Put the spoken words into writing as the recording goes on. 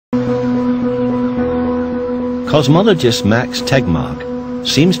Cosmologist Max Tegmark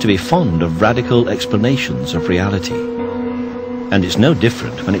seems to be fond of radical explanations of reality. And it's no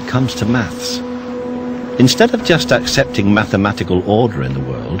different when it comes to maths. Instead of just accepting mathematical order in the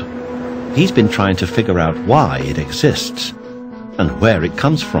world, he's been trying to figure out why it exists and where it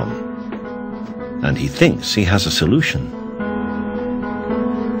comes from. And he thinks he has a solution.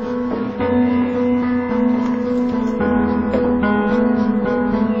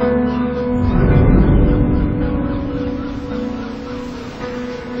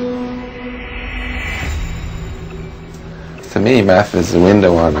 To me, math is the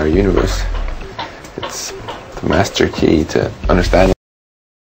window on our universe. It's the master key to understanding. I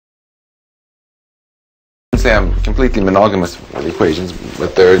wouldn't say I'm completely monogamous with equations,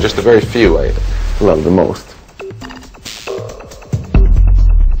 but there are just a very few I love the most.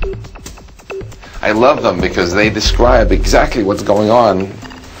 I love them because they describe exactly what's going on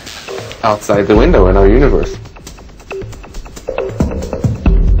outside the window in our universe.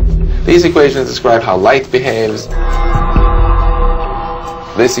 These equations describe how light behaves.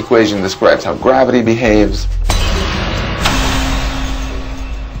 This equation describes how gravity behaves.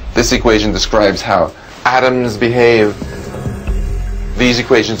 This equation describes how atoms behave. These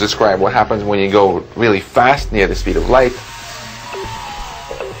equations describe what happens when you go really fast near the speed of light.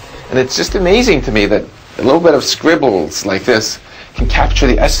 And it's just amazing to me that a little bit of scribbles like this can capture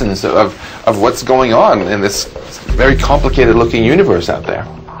the essence of what's going on in this very complicated looking universe out there.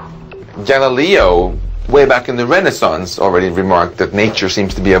 Galileo, way back in the Renaissance, already remarked that nature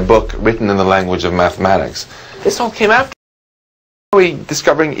seems to be a book written in the language of mathematics. This all came after. We're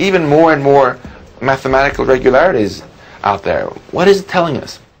discovering even more and more mathematical regularities out there. What is it telling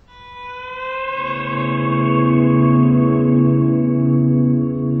us?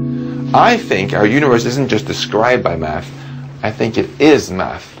 I think our universe isn't just described by math. I think it is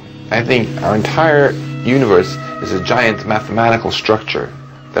math. I think our entire universe is a giant mathematical structure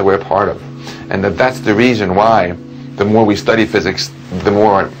that we're part of. And that's the reason why the more we study physics, the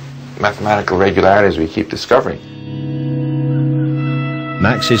more mathematical regularities we keep discovering.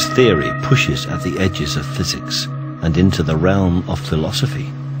 Max's theory pushes at the edges of physics and into the realm of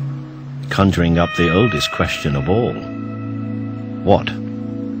philosophy, conjuring up the oldest question of all. What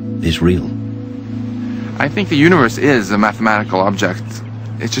is real? I think the universe is a mathematical object.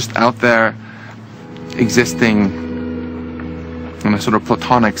 It's just out there, existing in a sort of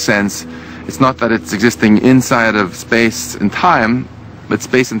Platonic sense. It's not that it's existing inside of space and time, but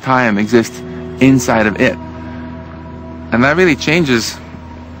space and time exist inside of it. And that really changes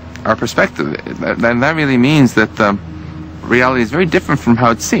our perspective. That really means that reality is very different from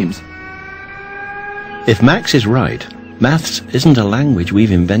how it seems. If Max is right, maths isn't a language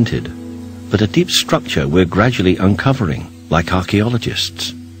we've invented, but a deep structure we're gradually uncovering, like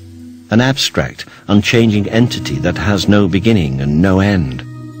archaeologists. An abstract, unchanging entity that has no beginning and no end.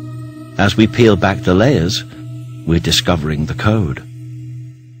 As we peel back the layers, we're discovering the code.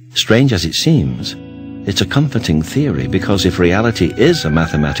 Strange as it seems, it's a comforting theory because if reality is a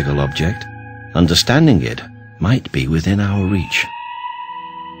mathematical object, understanding it might be within our reach.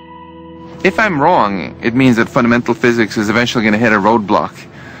 If I'm wrong, it means that fundamental physics is eventually going to hit a roadblock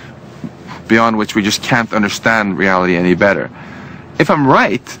beyond which we just can't understand reality any better. If I'm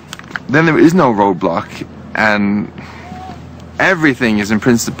right, then there is no roadblock and everything is in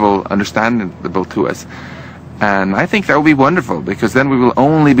principle understandable to us. And I think that will be wonderful because then we will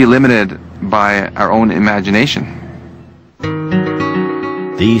only be limited by our own imagination.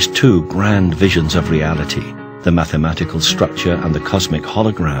 These two grand visions of reality, the mathematical structure and the cosmic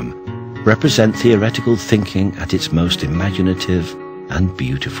hologram, represent theoretical thinking at its most imaginative and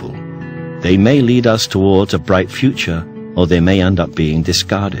beautiful. They may lead us towards a bright future, or they may end up being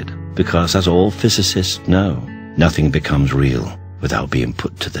discarded, because as all physicists know, nothing becomes real without being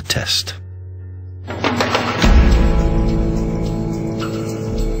put to the test.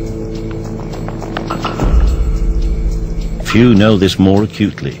 Few know this more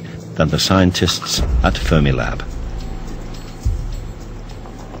acutely than the scientists at Fermilab.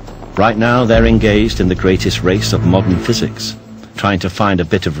 Right now they're engaged in the greatest race of modern physics, trying to find a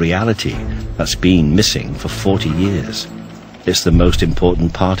bit of reality that's been missing for 40 years. It's the most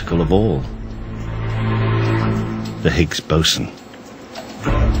important particle of all, the Higgs boson.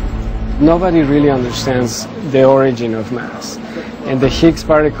 Nobody really understands the origin of mass, and the Higgs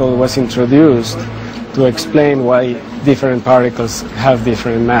particle was introduced to explain why different particles have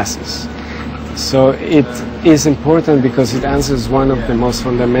different masses. So it is important because it answers one of the most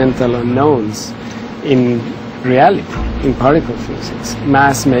fundamental unknowns in reality, in particle physics.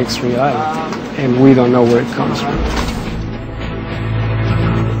 Mass makes reality, and we don't know where it comes from.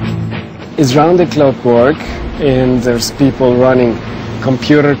 It's round-the-clock work, and there's people running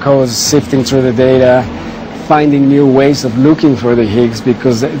computer codes, sifting through the data, finding new ways of looking for the Higgs,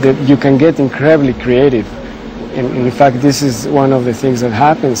 because you can get incredibly creative. And in fact, this is one of the things that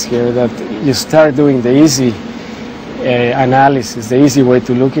happens here, that you start doing the easy analysis, the easy way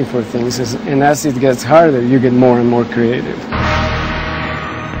to looking for things, and as it gets harder, you get more and more creative.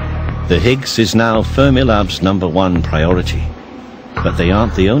 The Higgs is now Fermilab's #1 priority, but they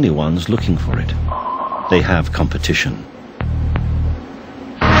aren't the only ones looking for it. They have competition.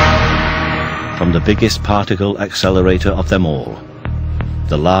 From the biggest particle accelerator of them all,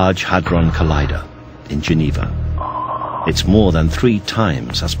 the Large Hadron Collider in Geneva. It's more than 3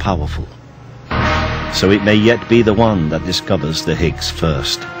 times as powerful. So it may yet be the one that discovers the Higgs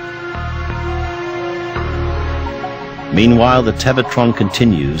first. Meanwhile, the Tevatron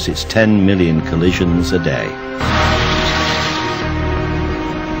continues its 10 million collisions a day.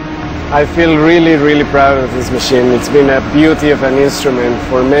 I feel really, really proud of this machine. It's been a beauty of an instrument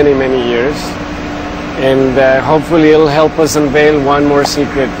for many, many years. And hopefully it'll help us unveil one more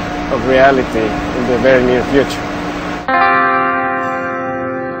secret of reality in the very near future.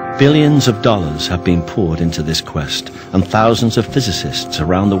 Billions of dollars have been poured into this quest, and thousands of physicists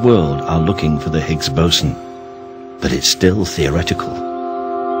around the world are looking for the Higgs boson. But it's still theoretical.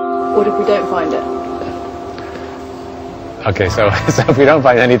 What if we don't find it? Okay, so if we don't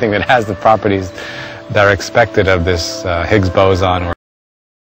find anything that has the properties that are expected of this Higgs boson or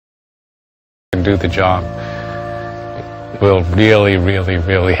can do the job, we'll really, really,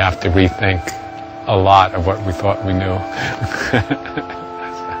 really have to rethink a lot of what we thought we knew.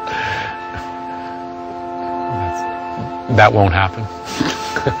 That won't happen.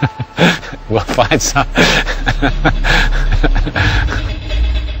 We'll find some.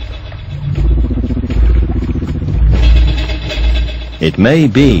 It may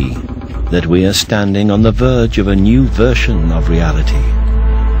be that we are standing on the verge of a new version of reality.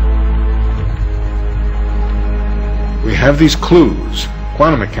 We have these clues: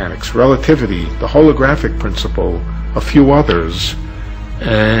 quantum mechanics, relativity, the holographic principle, a few others,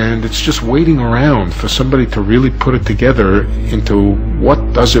 and it's just waiting around for somebody to really put it together into what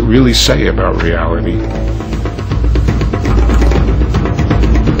does it really say about reality.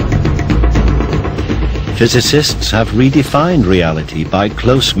 Physicists have redefined reality by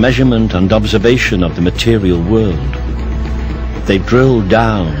close measurement and observation of the material world. They drill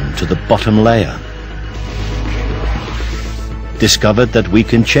down to the bottom layer, discovered that we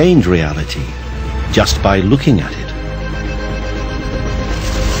can change reality just by looking at it,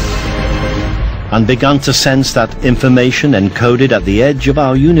 and begun to sense that information encoded at the edge of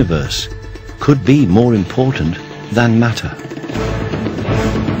our universe could be more important than matter.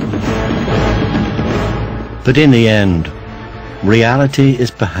 But in the end, reality is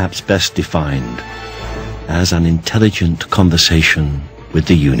perhaps best defined as an intelligent conversation with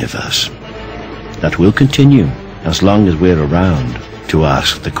the universe that will continue as long as we're around to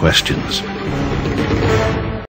ask the questions.